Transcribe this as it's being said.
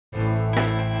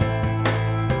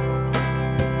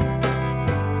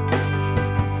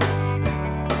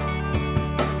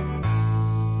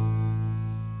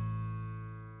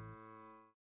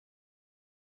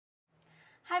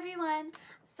everyone!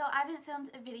 So I haven't filmed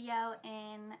a video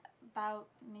in about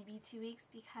maybe 2 weeks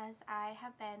because I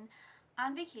have been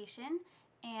on vacation,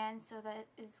 and so that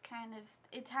is kind of,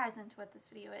 it ties into what this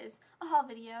video is. A haul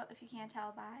video, if you can't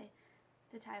tell by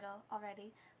the title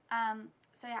already.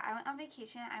 So yeah, I went on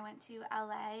vacation. I went to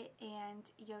LA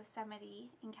and Yosemite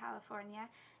in California,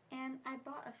 and I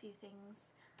bought a few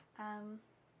things.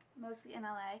 Mostly in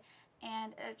LA,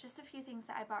 and just a few things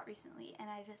that I bought recently, and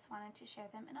I just wanted to share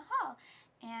them in a haul.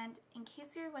 And in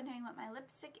case you're wondering what my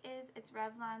lipstick is, it's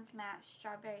Revlon's Matte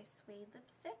Strawberry Suede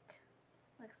lipstick.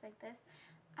 Looks like this.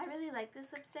 I really like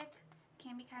this lipstick. It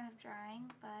can be kind of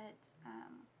drying, but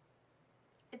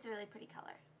it's a really pretty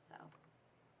color, so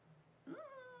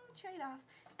trade off.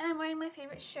 And I'm wearing my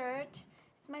favorite shirt.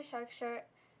 It's my shark shirt.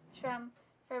 It's from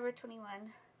Forever 21.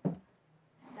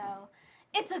 So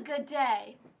it's a good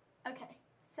day. Okay,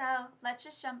 so let's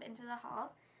just jump into the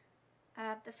haul.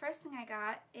 The first thing I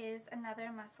got is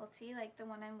another muscle tee like the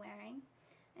one I'm wearing.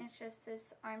 And it's just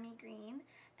this army green,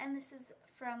 and this is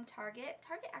from Target.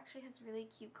 Target actually has really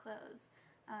cute clothes.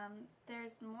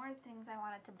 There's more things I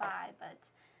wanted to buy, but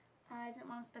I didn't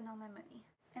want to spend all my money.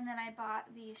 And then I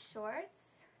bought these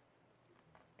shorts.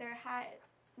 They're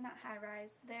not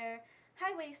high-rise, they're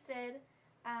high-waisted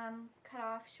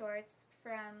cut-off shorts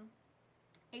from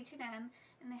H&M,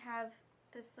 and they have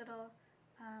this little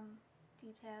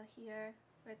detail here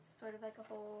where it's sort of like a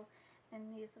hole,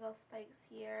 and these little spikes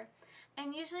here.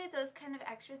 And usually those kind of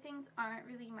extra things aren't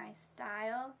really my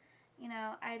style. You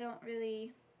know, I don't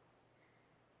really,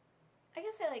 I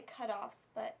guess I like cut-offs,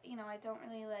 but you know, I don't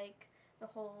really like the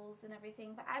holes and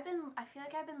everything. But I feel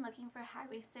like I've been looking for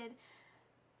high-waisted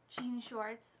jean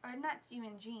shorts, or not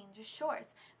even jean, just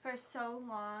shorts, for so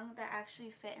long that actually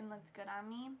fit and looked good on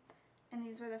me. And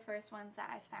these were the first ones that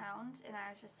I found, and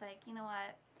I was just like, you know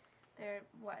what, they're,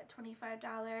 what, $25?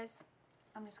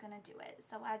 I'm just gonna do it.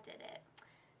 So I did it.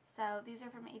 So these are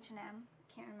from H&M.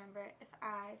 Can't remember if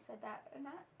I said that or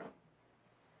not.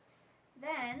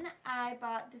 Then I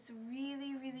bought this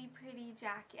really, really pretty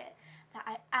jacket that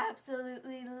I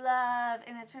absolutely love,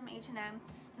 and it's from H&M,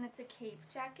 and it's a cape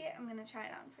jacket. I'm gonna try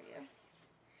it on for you.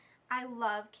 I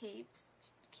love cape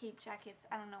jackets.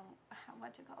 I don't know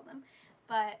what to call them,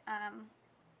 but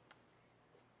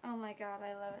oh my god,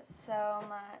 I love it so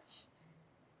much.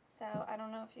 So I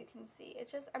don't know if you can see.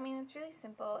 It's just, I mean, it's really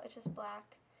simple. It's just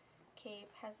black cape,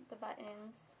 has the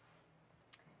buttons.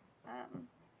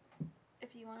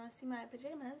 If you want to see my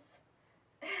pajamas,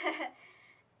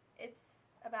 it's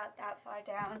about that far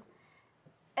down.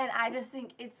 And I just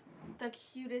think it's the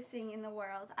cutest thing in the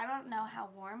world. I don't know how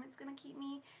warm it's going to keep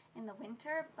me in the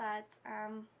winter, but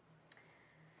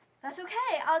that's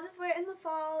okay. I'll just wear it in the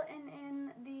fall and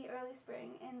in the early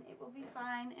spring, and it will be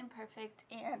fine and perfect,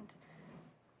 and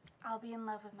I'll be in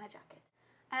love with my jacket.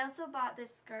 I also bought this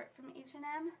skirt from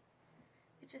H&M.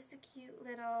 It's just a cute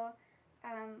little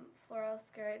floral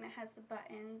skirt, and it has the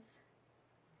buttons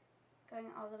going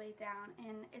all the way down,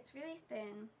 and it's really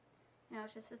thin. You know,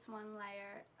 it's just this one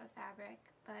layer of fabric,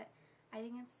 but I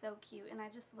think it's so cute, and I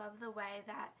just love the way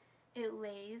that it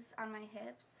lays on my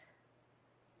hips.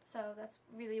 So that's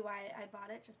really why I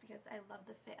bought it, just because I love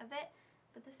the fit of it.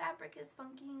 But the fabric is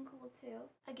funky and cool too.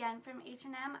 Again, from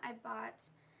H&M, I bought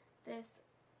this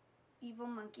evil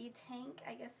monkey tank,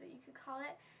 I guess what you could call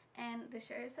it. And the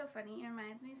shirt is so funny. It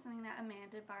reminds me of something that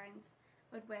Amanda Bynes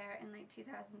would wear in like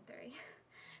 2003.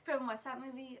 From what's that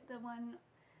movie? The one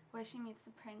where she meets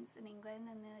the prince in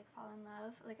England and they like fall in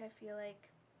love. Like, I feel like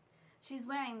she's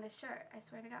wearing this shirt, I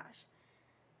swear to gosh.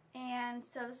 And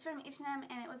so this is from H&M,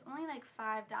 and it was only like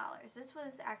 $5. This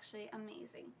was actually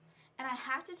amazing. And I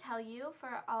have to tell you,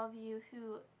 for all of you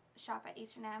who shop at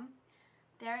H&M,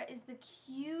 there is the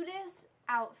cutest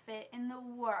outfit in the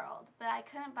world, but I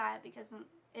couldn't buy it because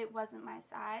it wasn't my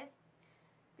size,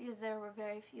 because there were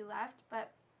very few left.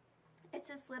 But it's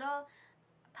this little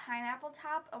pineapple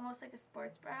top, almost like a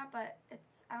sports bra, but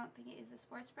I don't think it is a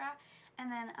sports bra,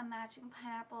 and then a matching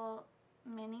pineapple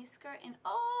mini skirt, and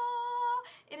oh,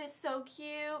 it is so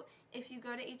cute. If you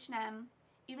go to H&M,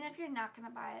 even if you're not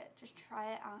gonna buy it, just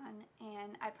try it on,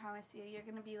 and I promise you're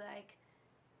gonna be like,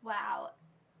 wow,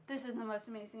 this is the most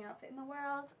amazing outfit in the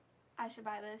world. I should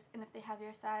buy this, and if they have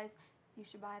your size, you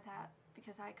should buy that,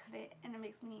 because I couldn't, and it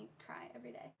makes me cry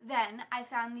every day. Then I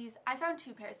found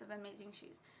two pairs of amazing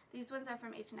shoes. These ones are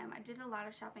from H&M. I did a lot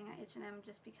of shopping at H&M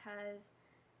just because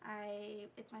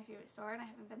it's my favorite store, and I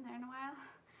haven't been there in a while.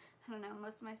 I don't know,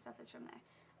 most of my stuff is from there.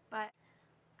 But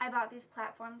I bought these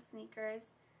platform sneakers.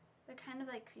 They're kind of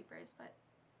like creepers, but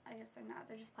I guess they're not.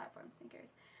 They're just platform sneakers.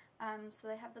 So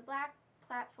they have the black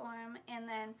platform, and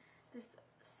then this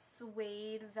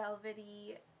suede, not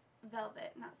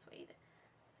suede,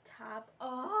 top.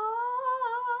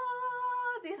 Oh,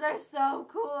 these are so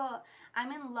cool.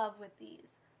 I'm in love with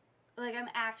these. Like, I'm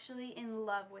actually in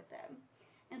love with them.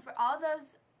 And for all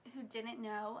those who didn't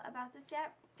know about this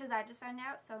yet, because I just found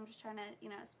out, so I'm just trying to, you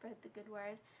know, spread the good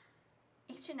word.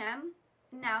 H&M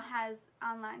now has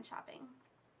online shopping.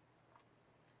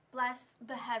 Bless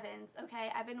the heavens, okay?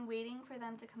 I've been waiting for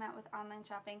them to come out with online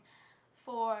shopping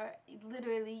for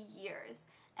literally years,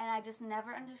 and I just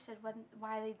never understood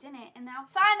why they didn't, and now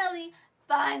finally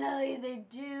they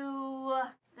do.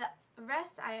 The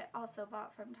rest I also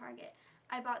bought from Target.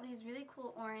 I bought these really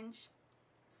cool orange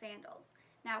sandals.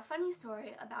 Now, funny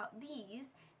story about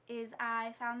these is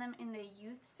I found them in the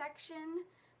youth section,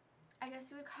 I guess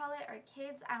you would call it, or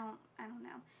kids, I don't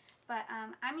know. But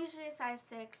I'm usually a size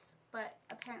 6, but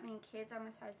apparently in kids I'm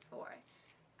a size 4.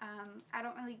 I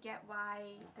don't really get why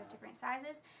they're different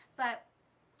sizes, but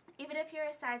even if you're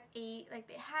a size 8, like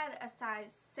they had a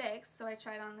size 6, so I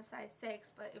tried on the size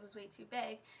 6, but it was way too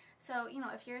big. So, you know,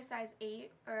 if you're a size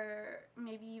 8 or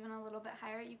maybe even a little bit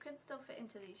higher, you could still fit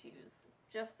into these shoes,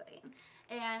 just saying.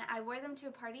 And I wore them to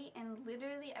a party, and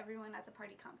literally everyone at the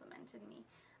party complimented me.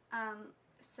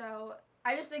 So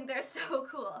I just think they're so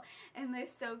cool, and they're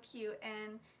so cute,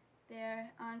 and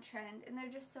they're on trend, and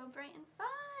they're just so bright and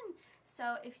fun.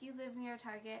 So if you live near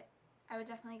Target, I would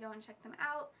definitely go and check them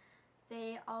out.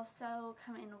 They also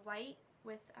come in white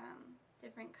with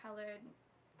different colored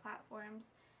platforms,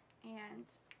 and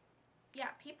yeah,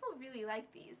 people really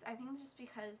like these. I think just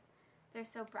because they're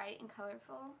so bright and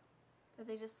colorful that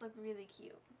they just look really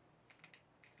cute.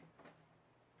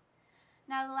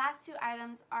 Now the last two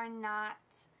items are not,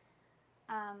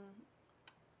 I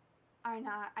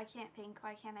can't think,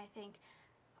 why can't I think,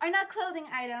 are not clothing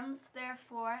items. They're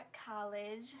for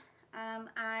college.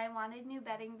 I wanted new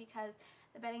bedding because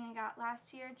the bedding I got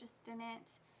last year just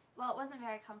didn't, well, it wasn't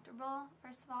very comfortable,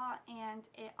 first of all, and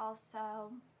it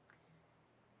also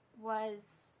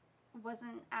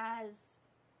wasn't as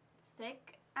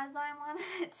thick as I wanted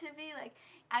it to be. Like,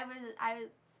 I was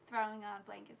throwing on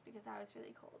blankets because I was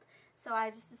really cold. So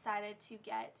I just decided to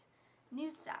get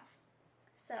new stuff.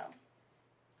 So,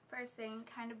 first thing,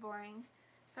 kind of boring.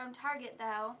 From Target,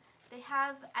 though, they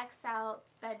have XL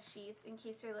bed sheets in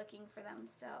case you're looking for them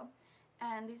still.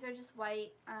 And these are just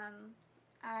white.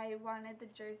 I wanted the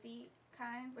jersey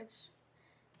kind, which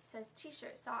says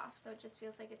t-shirt soft, so it just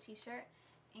feels like a t-shirt.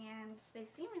 And they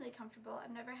seem really comfortable.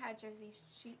 I've never had jersey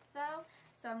sheets though,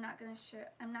 so I'm not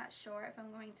sure if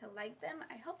I'm going to like them.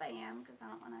 I hope I am, because I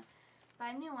don't want to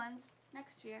buy new ones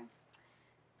next year.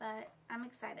 But I'm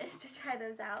excited to try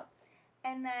those out.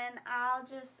 And then I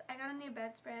got a new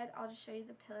bedspread. I'll just show you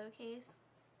the pillowcase.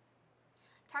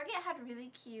 Target had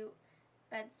really cute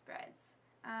bedspreads.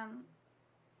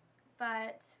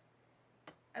 But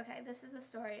okay, this is the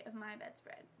story of my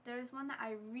bedspread. There's one that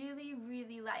I really,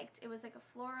 really liked. It was like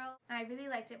a floral, and I really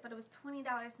liked it, but it was $20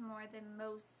 more than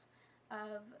most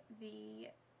of the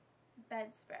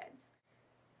bedspreads.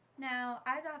 Now,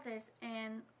 I got this,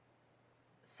 and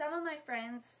some of my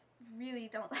friends really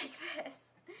don't like this.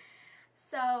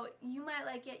 So, you might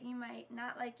like it, you might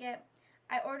not like it.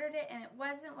 I ordered it, and it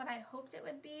wasn't what I hoped it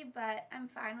would be, but I'm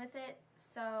fine with it.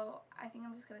 So, I think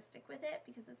I'm just going to stick with it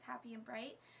because it's happy and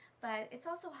bright. But it's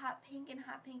also hot pink, and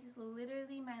hot pink is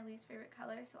literally my least favorite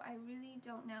color, so I really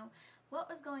don't know what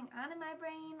was going on in my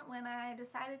brain when I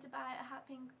decided to buy a hot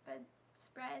pink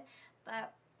bedspread,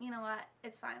 but you know what,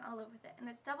 it's fine, I'll live with it. And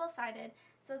it's double-sided,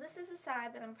 so this is the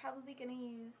side that I'm probably going to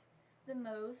use the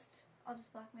most. I'll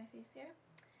just block my face here.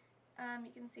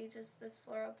 You can see just this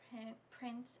floral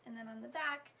print, and then on the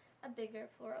back, a bigger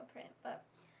floral print, but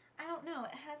I don't know,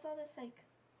 it has all this, like,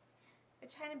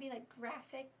 it's trying to be like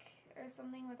graphic or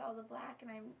something with all the black, and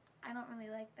I don't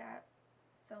really like that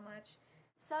so much.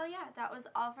 So yeah, that was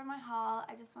all for my haul.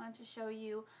 I just wanted to show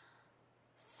you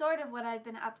sort of what I've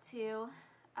been up to,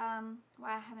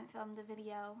 why I haven't filmed a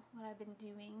video, what I've been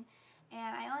doing,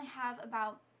 and I only have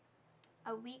about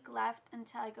a week left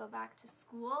until I go back to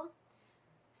school.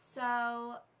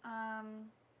 So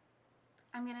I'm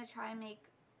gonna try and make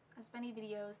as many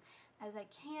videos as I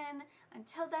can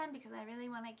until then, because I really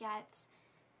want to get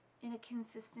in a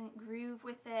consistent groove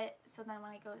with it, so then when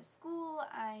I go to school,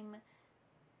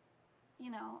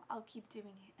 I'll keep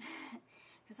doing it,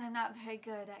 because I'm not very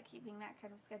good at keeping that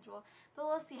kind of schedule, but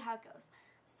we'll see how it goes.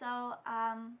 So,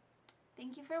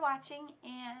 thank you for watching,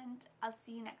 and I'll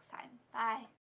see you next time. Bye!